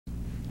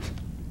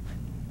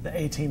The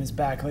A-Team is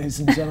back, ladies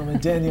and gentlemen.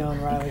 Danielle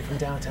and Riley from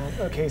Downtown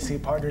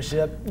OKC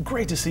Partnership.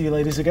 Great to see you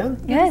ladies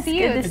again. Yes, good to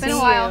see you. It's been a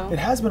while. It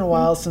has been a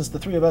while since the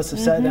three of us have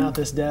sat down at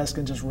this desk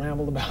and just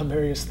rambled about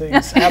various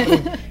things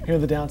happening here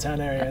in the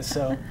downtown area.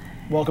 So,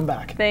 welcome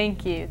back.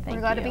 Thank you. We're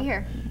glad to be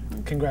here.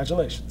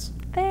 Congratulations.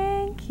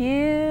 Thank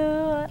you.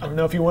 I don't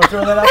know if you want to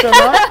throw that out there or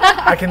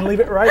not. I can leave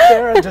it right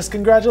there. Just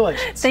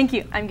congratulations. Thank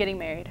you. I'm getting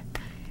married.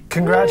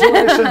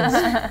 Congratulations.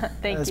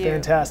 Thank That's you.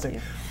 fantastic.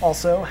 Thank you.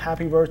 Also,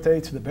 happy birthday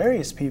to the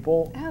various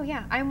people. Oh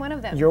yeah, I'm one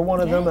of them. You're one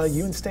of them,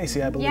 you and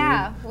Stacy, I believe.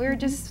 Yeah, we were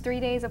just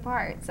 3 days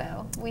apart,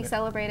 so we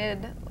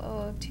celebrated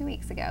 2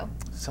 weeks ago.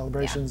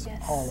 Celebrations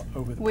all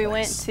over the place. We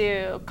went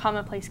to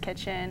Commonplace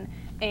Kitchen,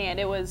 and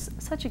it was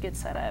such a good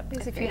setup.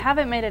 If you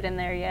haven't made it in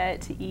there yet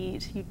to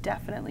eat, you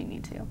definitely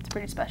need to. It's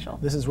pretty special.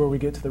 This is where we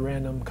get to the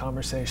random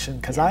conversation,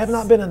 because I have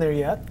not been in there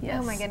yet. Yes.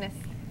 Oh my goodness.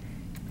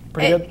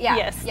 Pretty good? Yeah,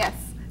 Yes. yes.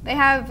 They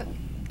have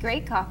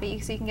great coffee,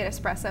 so you can get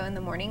espresso in the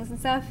mornings and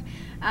stuff.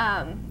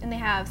 And they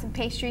have some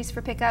pastries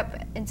for pickup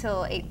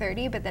until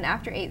 8:30, but then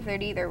after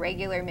 8:30, their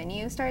regular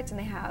menu starts, and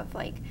they have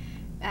like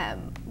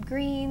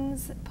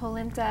greens,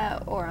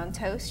 polenta, or on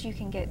toast. You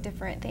can get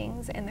different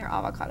things, and their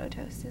avocado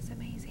toast is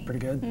amazing. Pretty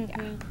good?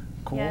 Yeah.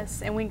 Cool.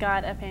 Yes, and we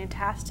got a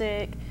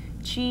fantastic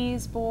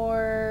cheese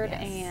board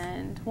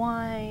and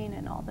wine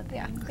and all the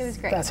things. Yeah, it was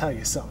great. That's how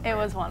you celebrate. It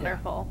was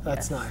wonderful. Yeah,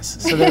 that's yes.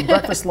 nice. So then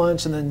breakfast,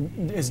 lunch, and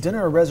then is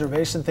dinner a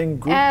reservation thing,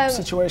 group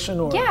situation?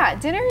 Or? Yeah,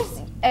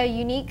 dinner's a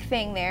unique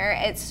thing there.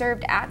 It's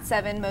served at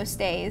 7 most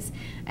days,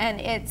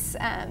 and it's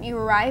you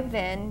arrive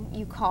then,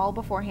 you call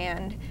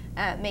beforehand,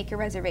 make your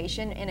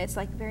reservation, and it's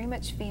like very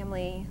much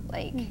family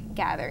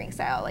gathering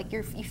style. Like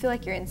you feel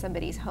like you're in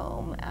somebody's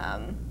home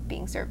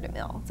being served a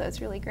meal. So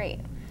it's really great.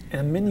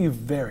 And the menu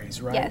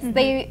varies, right? Yes,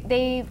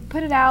 they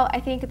put it out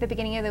I think at the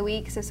beginning of the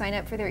week, so sign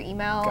up for their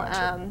email.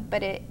 Gotcha.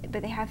 But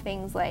they have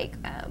things like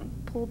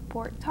pulled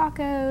pork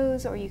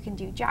tacos, or you can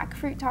do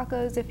jackfruit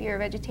tacos if you're a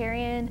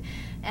vegetarian.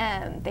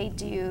 They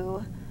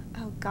do,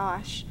 oh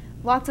gosh,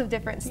 lots of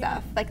different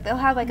stuff. Like they'll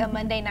have like a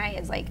Monday night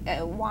is like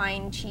a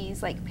wine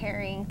cheese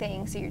pairing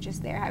thing, so you're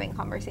just there having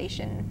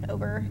conversation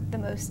over the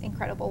most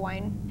incredible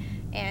wine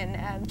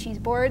and cheese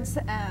boards.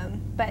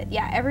 But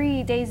yeah,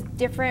 every day's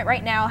different.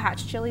 Right now,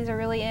 Hatch chilies are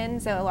really in,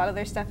 so a lot of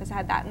their stuff has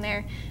had that in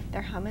there.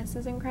 Their hummus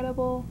is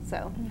incredible.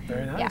 So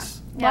very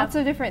nice. Yeah, lots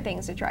of different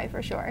things to try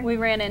for sure. We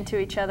ran into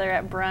each other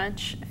at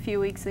brunch a few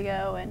weeks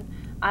ago, and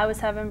I was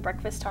having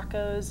breakfast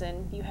tacos,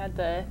 and you had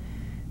the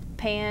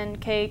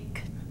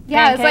pancake.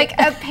 Yeah, it's like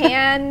a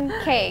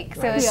pancake.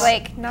 So Nice. it's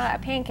like not a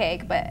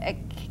pancake, but a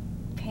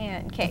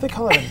pancake. They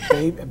call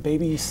it a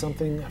baby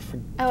something.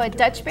 Oh, a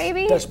Dutch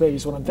baby? Dutch baby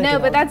is what I'm thinking No,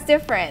 but of. that's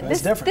different.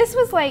 That's different. This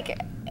was like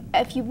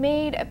if you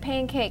made a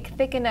pancake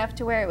thick enough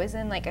to where it was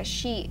in like a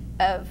sheet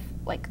of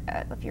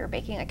if you were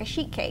baking like a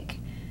sheet cake.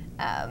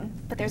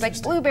 But there's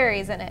like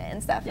blueberries in it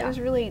and stuff. Yeah. It was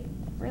really,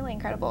 really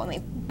incredible, and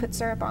they put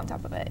syrup on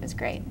top of it. It was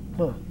great.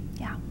 Huh.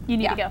 Yeah, you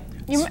need to go.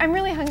 I'm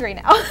really hungry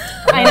now.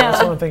 I know.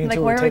 That's what I'm thinking like,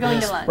 too. where We're are we taking going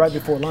this to lunch? right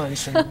before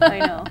lunch. And I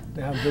know.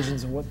 they have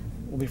visions of what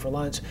will be for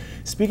lunch.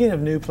 Speaking of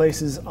new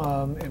places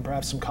and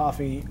perhaps some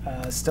coffee,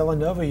 Stella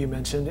Nova, you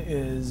mentioned,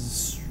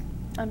 is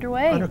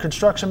Underway. under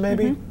construction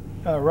maybe,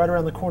 right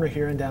around the corner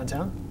here in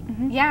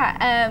downtown.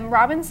 Yeah,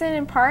 Robinson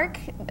and Park,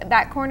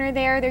 that corner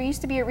there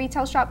used to be a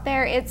retail shop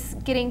there. It's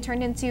getting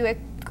turned into a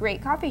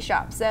great coffee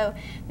shop. So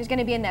there's going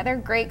to be another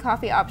great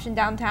coffee option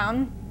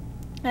downtown.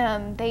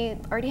 They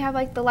already have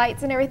like the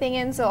lights and everything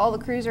in, so all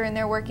the crews are in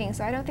there working.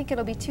 So I don't think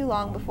it'll be too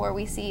long before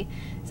we see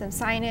some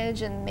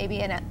signage and maybe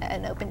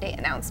an open date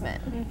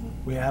announcement.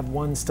 We have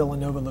one Stella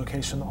Nova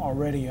location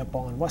already up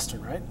on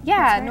Western, right?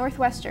 Yeah,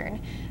 Northwestern.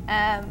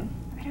 I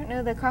don't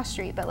know the cross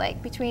street, but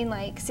like between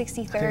like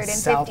 63rd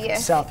and 50th.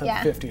 South of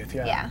 50th,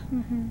 yeah. Yeah,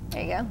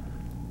 there you go.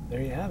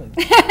 There you have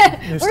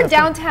it. We're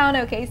downtown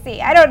OKC.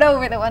 I don't know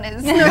where the one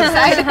is.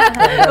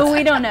 Northside.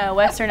 We don't know.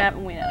 Western App,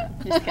 we know.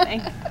 Just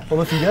kidding.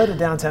 Well, if you go to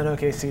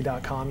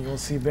downtownokc.com, you will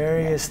see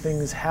various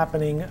things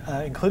happening,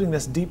 including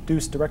this Deep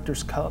Deuce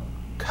Director's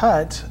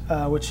Cut,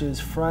 which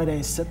is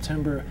Friday,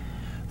 September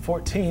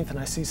 14th, and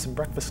I see some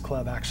Breakfast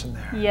Club action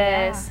there.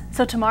 Yes.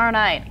 So tomorrow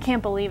night,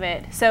 can't believe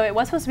it. So it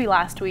was supposed to be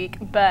last week,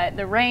 but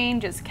the rain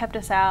just kept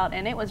us out,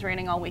 and it was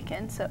raining all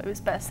weekend, so it was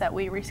best that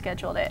we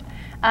rescheduled it.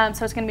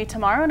 So it's going to be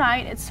tomorrow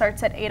night. It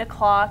starts at 8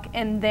 o'clock,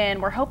 and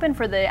then we're hoping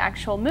for the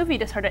actual movie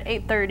to start at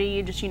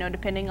 8:30, just,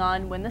 depending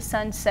on when the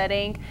sun's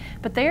setting.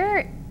 But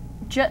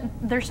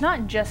there's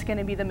not just going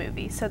to be the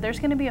movie. So there's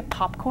going to be a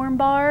popcorn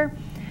bar.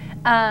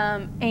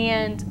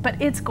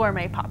 But it's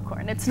gourmet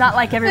popcorn. It's not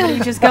like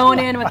everybody just going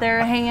in with their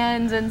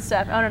hands and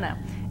stuff. I don't know.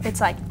 It's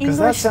like English. Because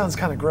that sounds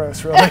kind of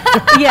gross, really.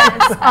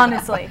 Yes,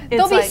 honestly.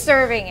 They'll be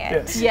serving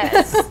it.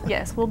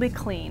 Yes, we'll be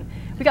clean.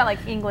 We got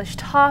like English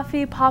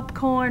toffee,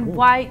 popcorn,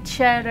 white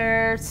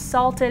cheddar,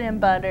 salted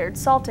and buttered,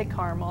 salted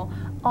caramel,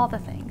 all the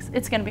things.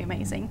 It's going to be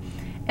amazing.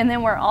 And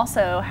then we're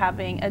also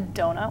having a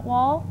donut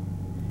wall.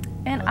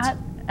 And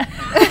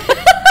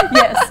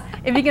yes.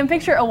 if you can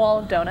picture a wall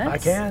of donuts. I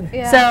can.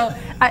 Yeah. So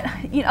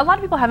a lot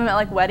of people have them at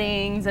like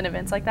weddings and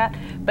events like that,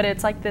 but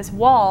it's like this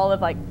wall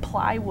of like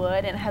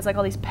plywood and it has like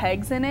all these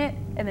pegs in it,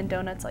 and then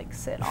donuts like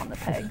sit on the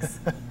pegs.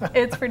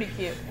 It's pretty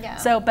cute. Yeah.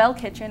 So Bell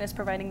Kitchen is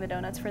providing the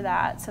donuts for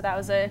that. So that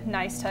was a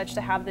nice touch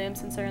to have them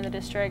since they're in the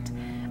district.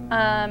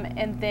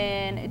 And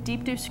then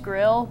Deep Deuce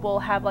Grill will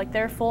have like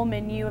their full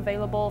menu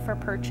available for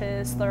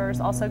purchase. There's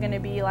also going to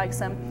be like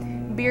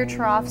some beer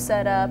trough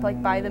set up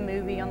like by the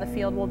movie on the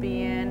field we'll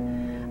be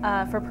in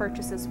for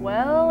purchase as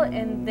well.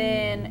 And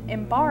then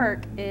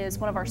Embark is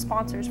one of our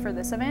sponsors for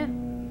this event,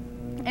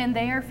 and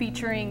they are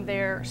featuring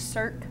their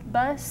Cirque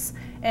bus,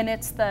 and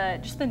it's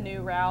just the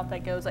new route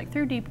that goes like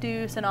through Deep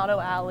Deuce and Auto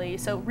Alley,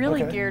 so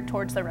really geared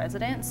towards the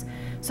residents.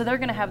 So they're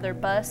going to have their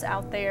bus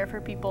out there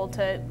for people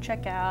to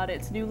check out.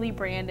 It's newly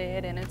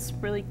branded and it's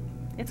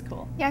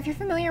cool. Yeah, if you're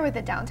familiar with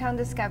the Downtown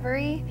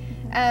Discovery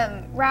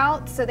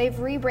route, so they've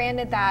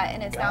rebranded that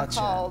and it's now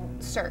called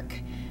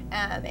Cirque.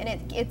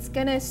 And it's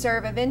going to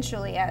serve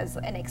eventually as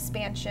an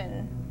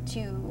expansion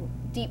to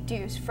Deep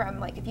Deuce from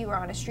like if you were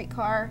on a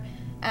streetcar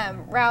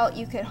route,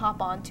 you could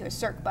hop onto a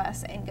Cirque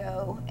bus and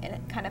go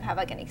and kind of have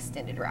like an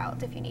extended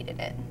route if you needed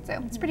it.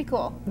 So it's pretty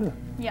cool.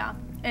 Yeah,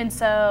 and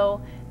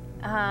so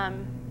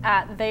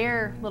at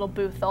their little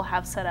booth they'll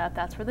have set up,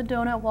 that's where the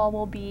donut wall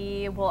will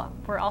be.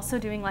 We're also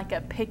doing like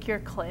a pick your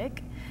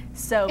click.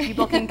 So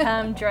people can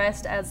come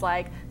dressed as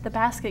like the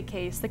basket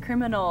case, the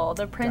criminal,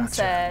 the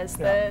princess,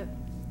 the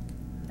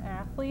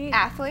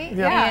athlete.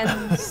 Yeah.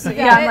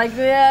 And like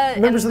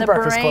Members of the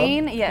Breakfast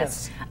brain. Club.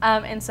 Yes.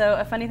 And so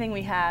a funny thing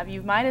we have,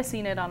 you might have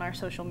seen it on our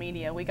social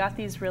media. We got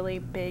these really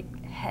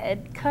big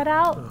head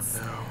cutouts.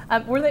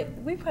 Oh, no.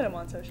 We put them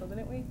on social,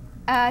 didn't we?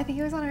 I think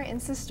it was on our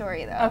Insta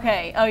story though.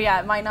 Okay. Oh yeah,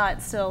 it might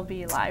not still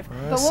be live.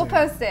 But we'll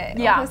post it.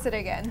 Yeah. We'll post it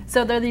again.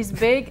 So they're these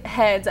big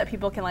heads that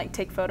people can like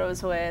take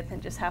photos with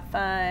and just have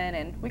fun.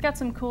 And we got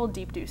some cool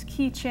Deep Deuce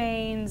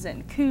keychains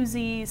and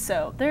koozies.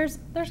 So there's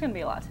gonna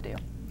be a lot to do.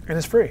 And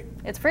it's free.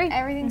 It's free.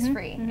 Everything's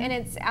free. And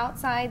it's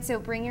outside, so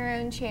bring your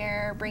own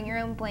chair, bring your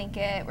own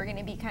blanket. We're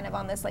gonna be kind of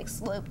on this like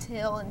sloped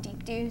hill in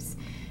Deep Deuce.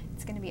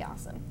 It's gonna be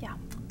awesome. Yeah.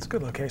 It's a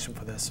good location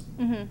for this.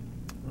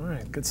 All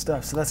right, good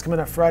stuff. So that's coming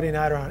up Friday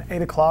night around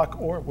 8 o'clock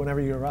or whenever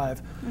you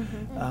arrive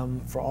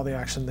for all the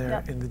action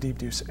there in the Deep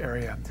Deuce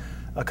area.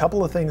 A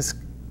couple of things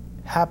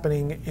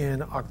happening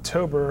in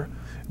October.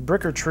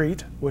 Brick or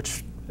Treat,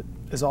 which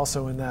is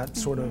also in that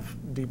sort of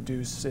Deep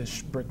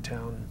Deuce-ish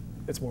Bricktown.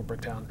 It's more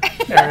Bricktown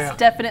area. Yes,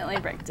 definitely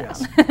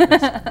Bricktown.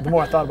 Yes. The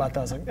more I thought about that,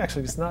 I was like,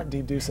 actually, it's not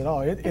Deep Deuce at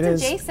all. It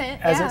is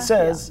adjacent, as it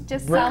says,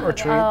 just Brick south or of it.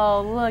 Treat.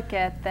 Oh, look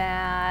at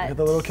that. Look at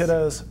the little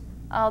kiddos.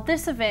 Oh,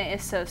 this event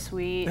is so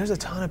sweet. There's a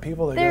ton of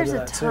people that There's go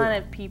to a that ton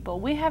too. of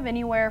people. We have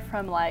anywhere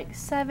from like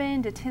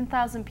 7,000 to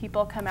 10,000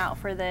 people come out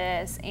for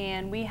this,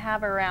 and we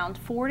have around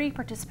 40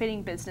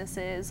 participating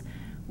businesses,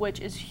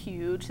 which is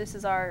huge. This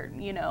is our,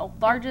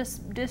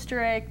 largest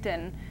district,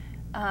 and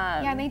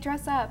yeah, and they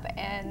dress up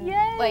and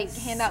like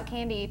hand out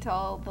candy to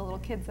all the little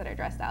kids that are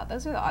dressed out.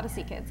 Those are the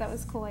Odyssey kids. That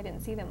was cool. I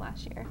didn't see them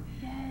last year.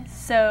 Yes.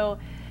 So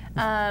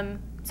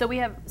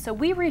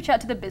we reach out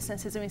to the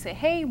businesses and we say,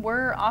 hey,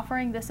 we're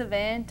offering this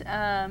event,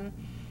 and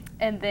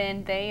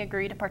then they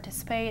agree to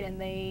participate and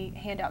they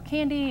hand out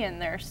candy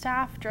and their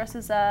staff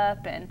dresses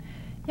up, and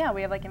yeah,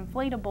 we have like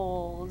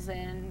inflatables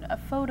and a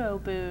photo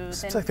booth.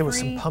 Seems and like there was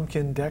some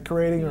pumpkin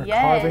decorating or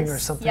carving or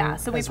something. Yeah,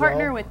 so we as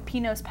partner well. with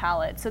Pino's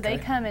Palette. So they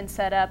come and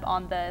set up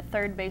on the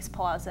third base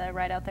plaza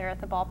right out there at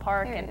the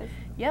ballpark. There it and is.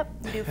 yep,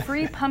 we do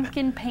free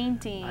pumpkin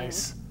painting.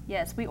 Nice.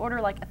 Yes, we order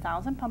like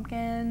 1,000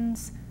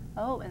 pumpkins.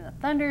 Oh, and the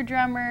thunder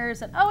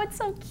drummers, and oh, it's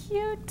so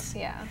cute.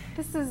 Yeah,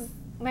 this is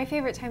my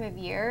favorite time of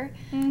year,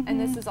 and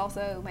this is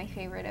also my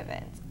favorite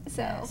event.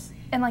 So,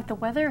 and like the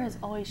weather has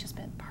always just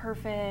been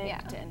perfect.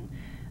 Yeah.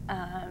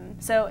 And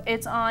so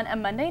it's on a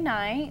Monday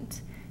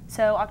night,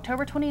 so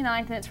October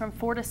 29th, and it's from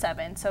 4 to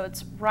 7. So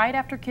it's right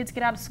after kids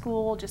get out of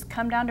school. Just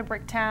come down to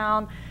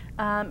Bricktown,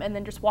 and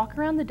then just walk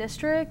around the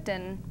district,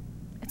 and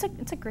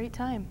it's a great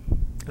time.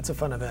 It's a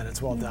fun event.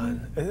 It's well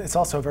done. It's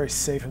also a very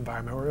safe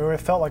environment. Or it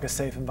felt like a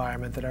safe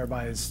environment that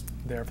everybody's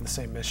there for the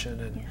same mission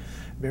and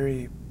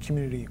very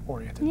community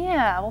oriented.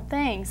 Yeah, well,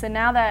 thanks. And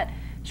now that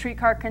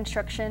streetcar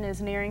construction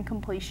is nearing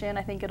completion,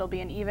 I think it'll be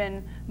an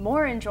even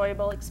more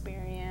enjoyable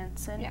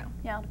experience. And yeah,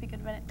 it'll be a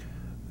good event.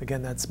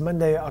 Again, that's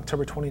Monday,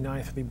 October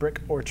 29th, the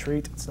Brick or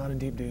Treat. It's not in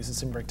Deep Deuce,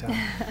 it's in Bricktown.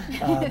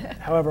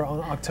 However, on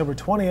October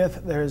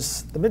 20th,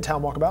 there's the Midtown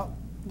Walkabout.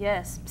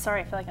 Yes,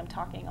 sorry, I feel like I'm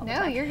talking all the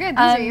time. no, you're good. These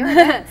are your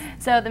events.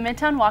 So the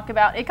Midtown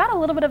Walkabout, it got a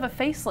little bit of a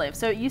facelift.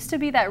 So it used to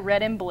be that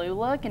red and blue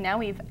look, and now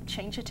we've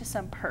changed it to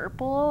some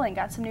purple and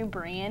got some new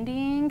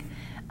branding.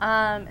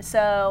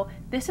 So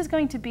this is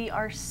going to be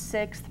our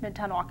 6th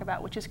Midtown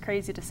Walkabout, which is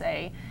crazy to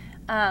say.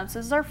 So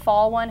this is our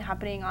fall one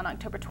happening on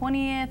October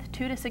 20th,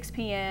 2 to 6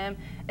 p.m.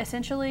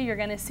 Essentially, you're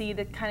going to see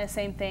the kind of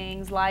same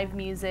things, live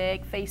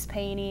music, face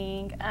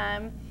painting,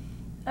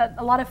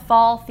 a lot of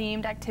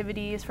fall-themed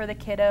activities for the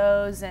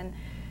kiddos, and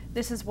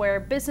this is where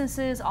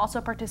businesses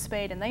also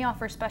participate, and they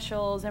offer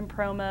specials and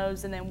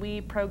promos, and then we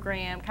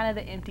program kind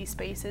of the empty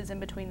spaces in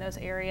between those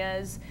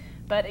areas.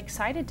 but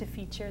excited to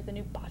feature the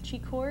new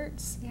bocce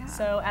courts. Yeah.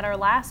 So at our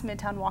last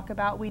Midtown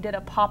Walkabout, we did a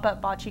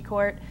pop-up bocce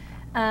court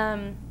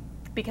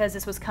because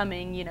this was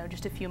coming, you know,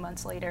 just a few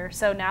months later.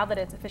 So now that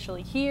it's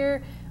officially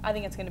here, I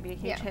think it's going to be a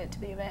huge hit to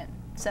the event.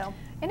 So,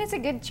 and it's a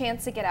good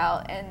chance to get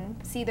out and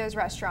see those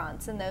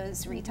restaurants and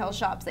those retail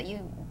shops that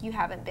you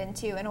haven't been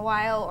to in a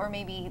while, or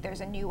maybe there's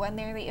a new one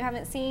there that you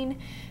haven't seen.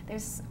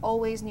 There's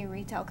always new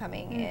retail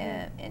coming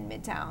in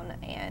Midtown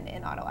and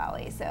in Auto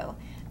Alley. So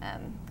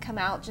come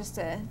out just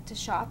to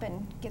shop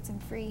and get some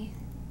free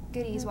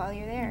goodies while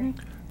you're there.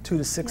 2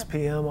 to 6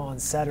 p.m. on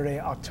Saturday,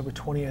 October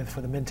 20th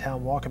for the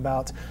Midtown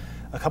Walkabout.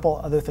 A couple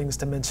other things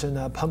to mention.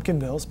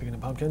 Pumpkinville, speaking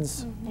of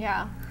pumpkins.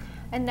 Yeah.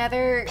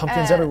 Another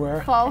pumpkins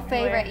everywhere. Fall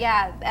favorite,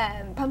 yeah.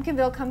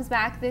 Pumpkinville comes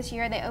back this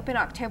year. They open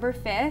October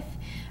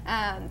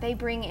 5th. They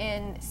bring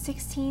in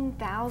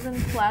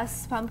 16,000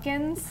 plus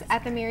pumpkins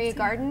at the Myriad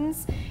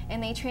Gardens,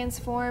 and they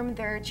transform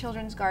their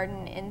children's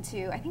garden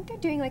into, I think they're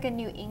doing like a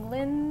New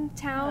England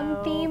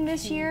town theme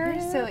this year,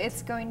 so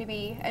it's going to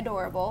be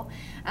adorable.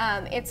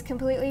 It's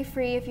completely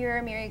free if you're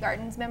a Myriad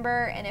Gardens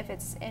member, and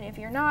if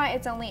you're not,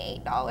 it's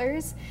only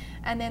 $8.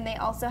 And then they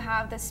also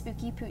have the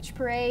Spooky Pooch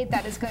Parade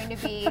that is going to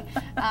be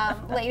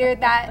later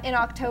in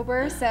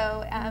October.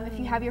 So if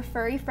you have your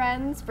furry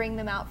friends, bring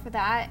them out for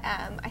that.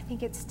 I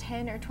think it's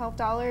 $10 or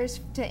 $12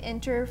 to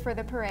enter for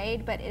the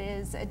parade, but it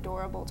is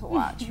adorable to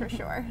watch for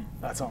sure.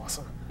 That's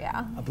awesome.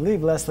 Yeah. I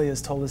believe Leslie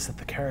has told us that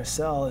the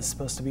carousel is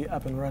supposed to be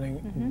up and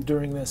running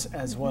during this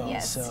as well.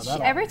 Yes. So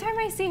Every time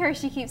I see her,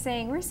 she keeps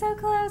saying, "We're so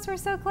close, we're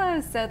so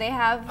close." So they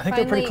have. I think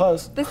they're pretty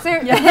close. The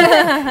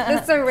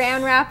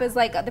saran wrap is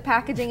like the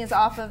packaging is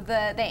off of the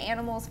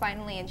animals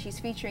finally, and she's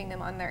featuring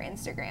them on their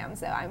Instagram.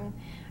 So I'm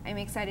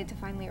excited to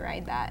finally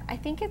ride that. I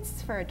think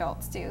it's for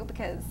adults too,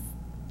 because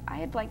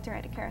I'd like to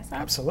ride a carousel.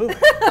 Absolutely.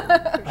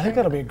 I think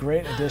that'll be a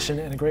great addition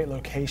and a great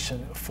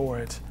location for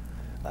it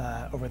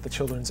over at the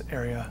children's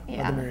area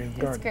of the Myriad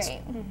Gardens. It's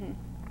great.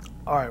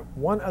 All right,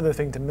 one other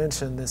thing to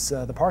mention,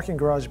 the parking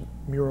garage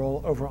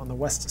mural over on the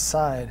west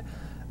side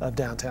of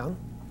downtown.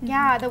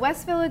 Yeah, the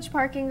West Village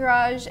parking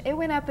garage, it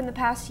went up in the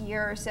past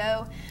year or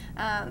so.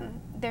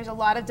 There's a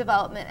lot of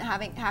development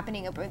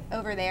happening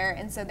over there,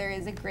 and so there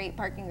is a great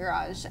parking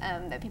garage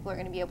that people are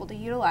going to be able to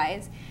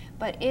utilize,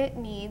 but it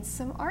needs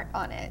some art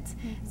on it.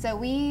 So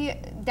we,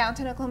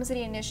 Downtown Oklahoma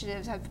City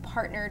Initiatives, have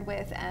partnered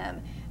with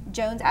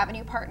Jones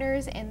Avenue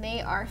Partners, and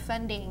they are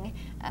funding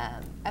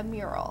a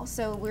mural.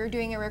 So we're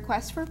doing a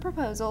request for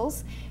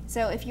proposals.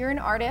 So if you're an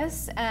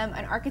artist,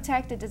 an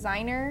architect, a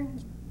designer,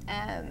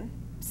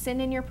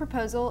 send in your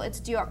proposal. It's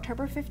due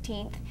October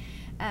 15th.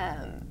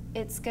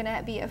 It's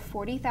gonna be a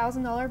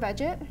 $40,000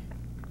 budget.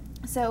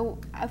 So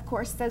of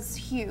course that's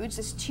huge.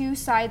 There's two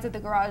sides of the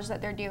garage that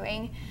they're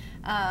doing.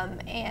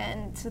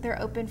 And so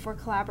they're open for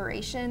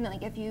collaboration.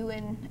 Like if you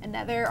and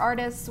another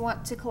artist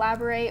want to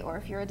collaborate, or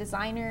if you're a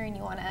designer and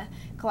you want to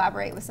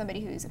collaborate with somebody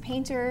who's a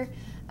painter,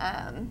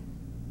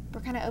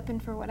 we're kind of open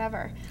for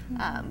whatever.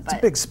 It's a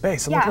big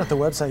space. I'm looking at the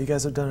website. You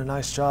guys have done a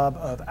nice job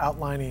of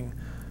outlining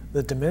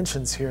the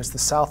dimensions here. It's the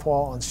south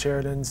wall on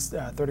Sheridan's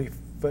 30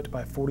 foot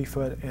by 40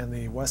 foot, and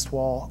the west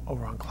wall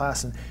over on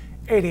Classen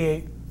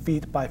 88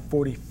 feet by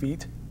 40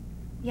 feet.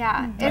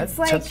 Yeah, it's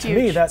like to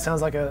me that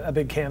sounds like a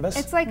big canvas.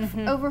 It's like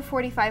over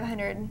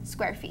 4,500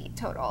 square feet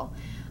total.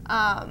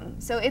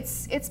 So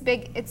it's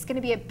big. It's going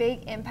to be a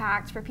big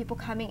impact for people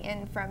coming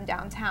in from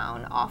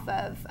downtown off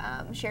of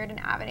Sheridan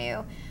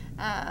Avenue.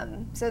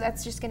 So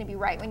that's just going to be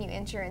right when you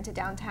enter into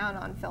downtown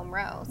on Film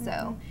Row.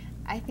 So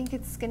I think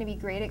it's going to be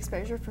great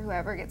exposure for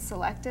whoever gets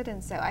selected,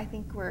 and so I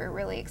think we're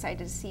really excited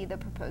to see the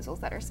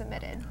proposals that are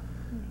submitted.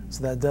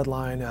 So that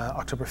deadline,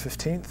 October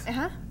 15th,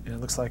 Uh-huh. and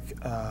it looks like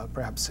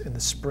perhaps in the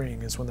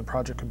spring is when the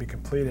project could be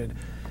completed.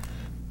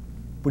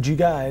 Would you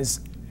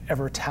guys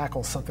ever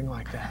tackle something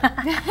like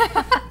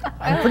that?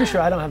 I'm pretty sure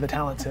I don't have the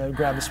talent to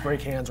grab the spray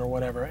cans or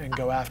whatever and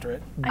go after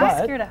it. I'm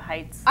But scared of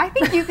heights. I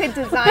think you could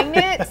design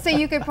it so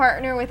you could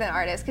partner with an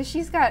artist, because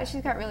she's got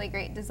really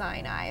great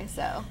design eyes.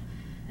 So.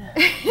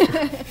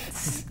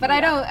 But I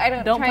don't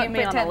try and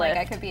pretend like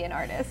I could be an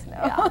artist.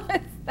 No,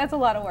 that's a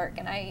lot of work,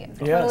 and I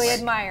totally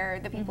admire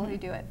the people who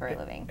do it for a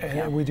living.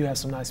 And we do have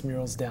some nice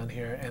murals down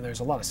here, and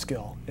there's a lot of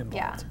skill involved.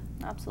 Yeah,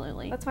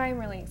 absolutely. That's why I'm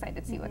really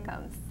excited to see what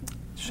comes.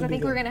 Should I be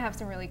think good. we're going to have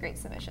some really great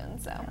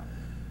submissions.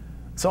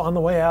 So on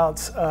the way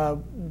out,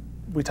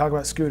 we talk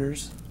about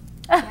scooters.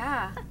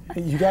 Yeah,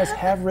 You guys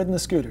have ridden the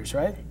scooters,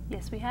 right?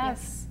 Yes, we have.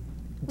 yes,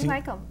 Do we you-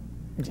 like them.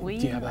 Do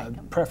you have a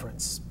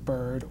preference,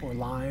 bird or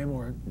lime,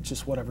 or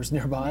just whatever's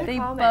nearby? They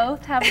Comment.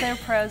 both have their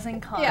pros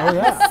and cons. Yeah. Oh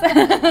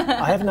yeah,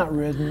 I have not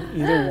ridden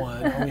either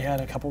one. We had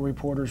a couple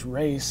reporters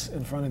race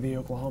in front of the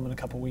Oklahoman a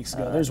couple weeks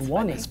ago. There's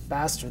one that's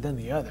faster than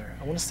the other.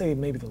 I want to say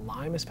maybe the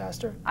lime is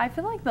faster. I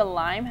feel like the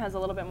lime has a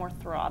little bit more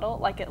throttle,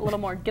 like a little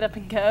more get up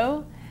and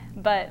go.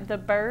 But the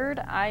bird,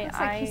 Looks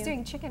like he's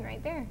doing chicken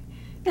right there.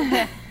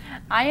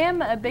 I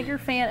am a bigger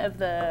fan of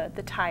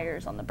the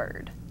tires on the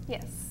bird.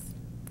 Yes.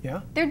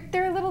 Yeah.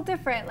 They're a little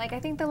different. Like I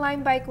think the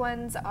Lime bike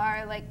ones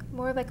are like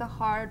more of like a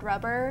hard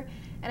rubber,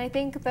 and I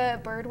think the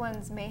bird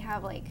ones may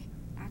have like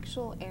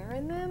actual air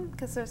in them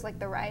because there's like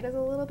the ride is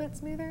a little bit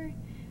smoother.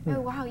 Oh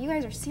wow, you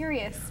guys are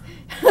serious.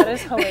 That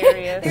is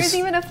hilarious. There's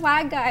even a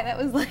flag guy that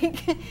was like,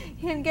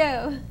 "Here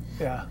go."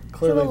 Yeah,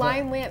 clearly So the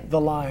Lime went. The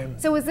Lime.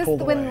 So was this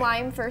pulled when away.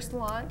 Lime first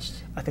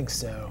launched? I think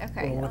so.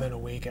 Okay. Or within a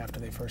week after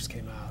they first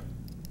came out.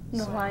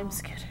 The So, Lime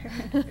scooter.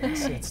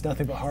 it's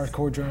nothing but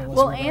hardcore journalism.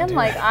 Well, around and here.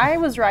 like I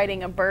was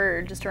riding a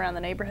bird just around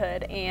the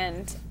neighborhood,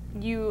 and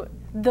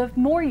the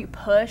more you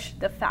push,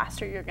 the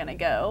faster you're gonna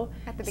go.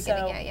 At the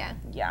beginning, So, yeah.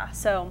 Yeah.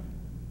 So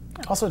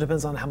Also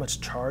depends on how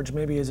much charge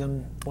maybe is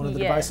in one of the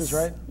devices,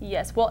 right?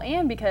 Yes. Well,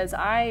 and because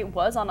I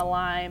was on a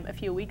Lime a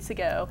few weeks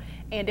ago,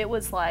 and it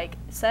was like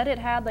said it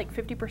had like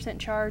 50%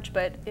 charge,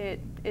 but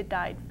it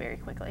died very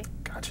quickly.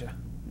 Gotcha.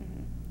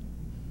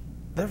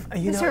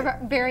 These are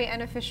very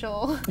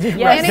unofficial,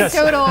 Yes.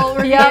 anecdotal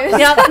reviews.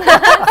 Yep.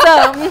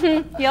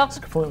 So, yep. It's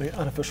completely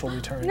unofficial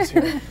returns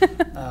here.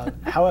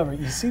 However,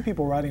 you see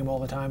people riding them all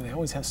the time. They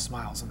always have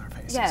smiles on their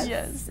faces. Yes.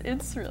 Yes,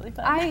 it's really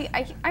fun.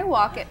 I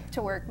walk it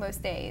to work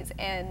most days,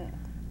 and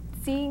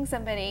seeing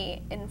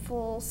somebody in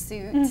full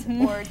suit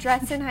or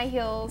dressed in high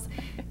heels,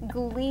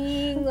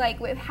 gleeing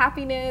like with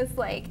happiness,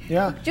 like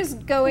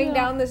just going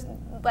down this,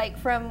 like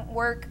from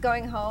work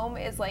going home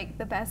is like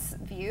the best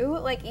view.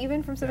 Like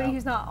even from somebody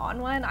who's not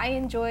on one, I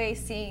enjoy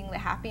seeing the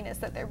happiness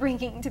that they're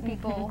bringing to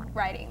people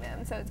riding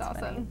them. So it's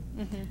awesome.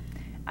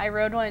 I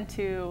rode one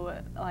to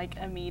like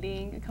a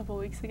meeting a couple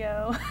weeks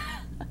ago.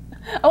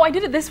 Oh, I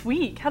did it this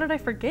week. How did I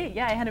forget?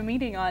 Yeah, I had a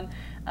meeting on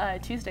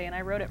Tuesday, and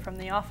I rode it from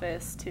the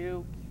office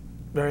to.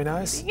 Very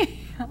nice. You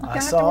don't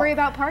have to worry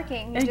about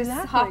parking. You just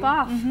hop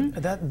off.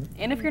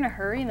 And if you're in a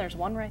hurry and there's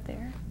one right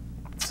there.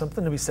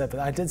 Something to be said, but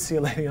I did see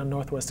a lady on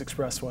Northwest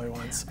Expressway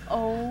once.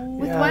 Oh,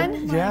 with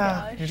one?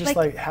 Yeah, you're just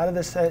like, how did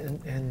this hit?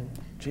 And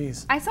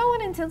geez. I saw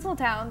one in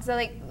Tinseltown. So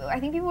like, I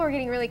think people were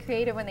getting really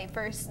creative when they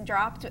first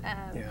dropped,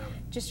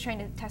 just trying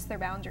to test their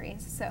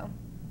boundaries. So,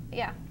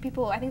 yeah,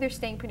 people. I think they're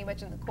staying pretty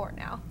much in the court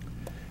now.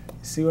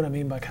 See what I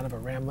mean by kind of a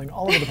rambling,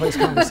 all over the place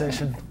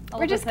conversation?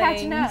 We're just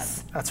catching up.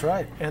 That's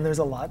right, and there's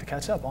a lot to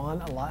catch up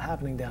on, a lot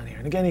happening down here.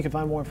 And again, you can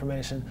find more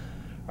information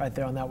right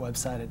there on that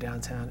website at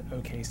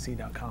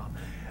downtownokc.com.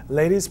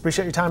 Ladies,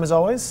 appreciate your time as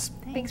always.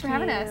 Thanks for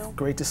having us.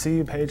 Great to see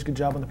you, Paige. Good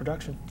job on the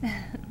production.